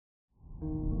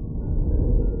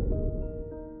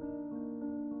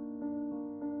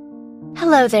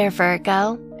Hello there,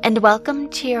 Virgo, and welcome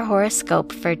to your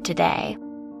horoscope for today,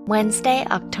 Wednesday,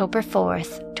 October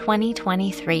 4th,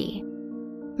 2023.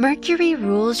 Mercury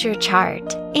rules your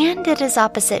chart, and it is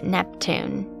opposite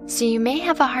Neptune, so you may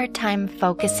have a hard time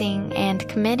focusing and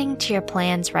committing to your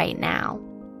plans right now.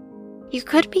 You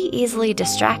could be easily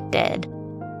distracted.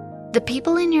 The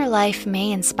people in your life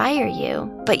may inspire you,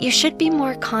 but you should be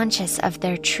more conscious of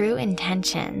their true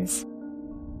intentions.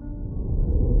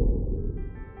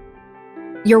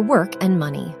 Your work and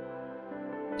money.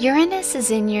 Uranus is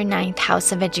in your 9th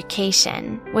house of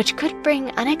education, which could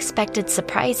bring unexpected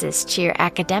surprises to your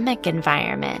academic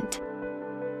environment.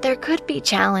 There could be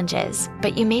challenges,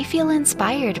 but you may feel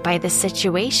inspired by the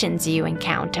situations you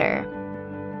encounter.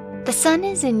 The Sun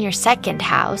is in your 2nd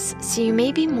house, so you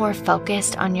may be more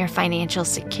focused on your financial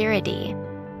security.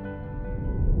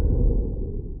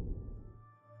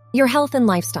 Your health and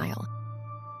lifestyle.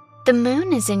 The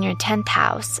Moon is in your 10th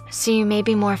house, so you may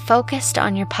be more focused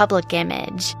on your public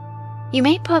image. You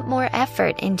may put more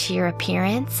effort into your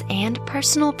appearance and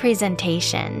personal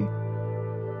presentation.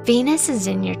 Venus is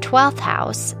in your 12th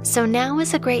house, so now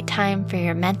is a great time for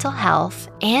your mental health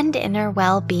and inner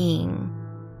well-being.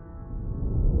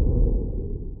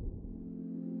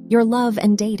 Your love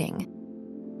and dating.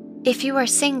 If you are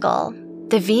single,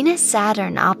 the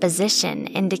Venus-Saturn opposition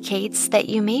indicates that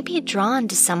you may be drawn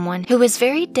to someone who is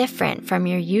very different from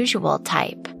your usual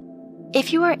type.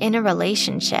 If you are in a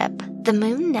relationship, the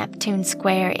Moon-Neptune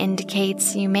square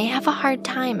indicates you may have a hard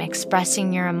time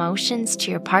expressing your emotions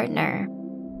to your partner.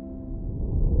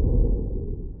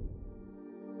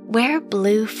 Wear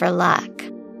blue for luck.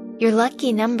 Your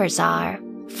lucky numbers are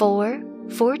 4,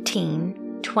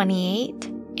 14,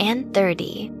 28, and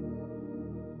 30.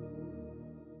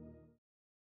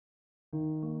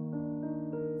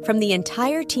 From the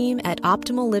entire team at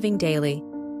Optimal Living Daily,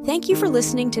 thank you for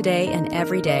listening today and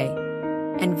every day.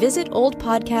 And visit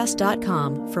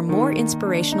oldpodcast.com for more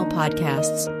inspirational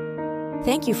podcasts.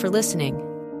 Thank you for listening.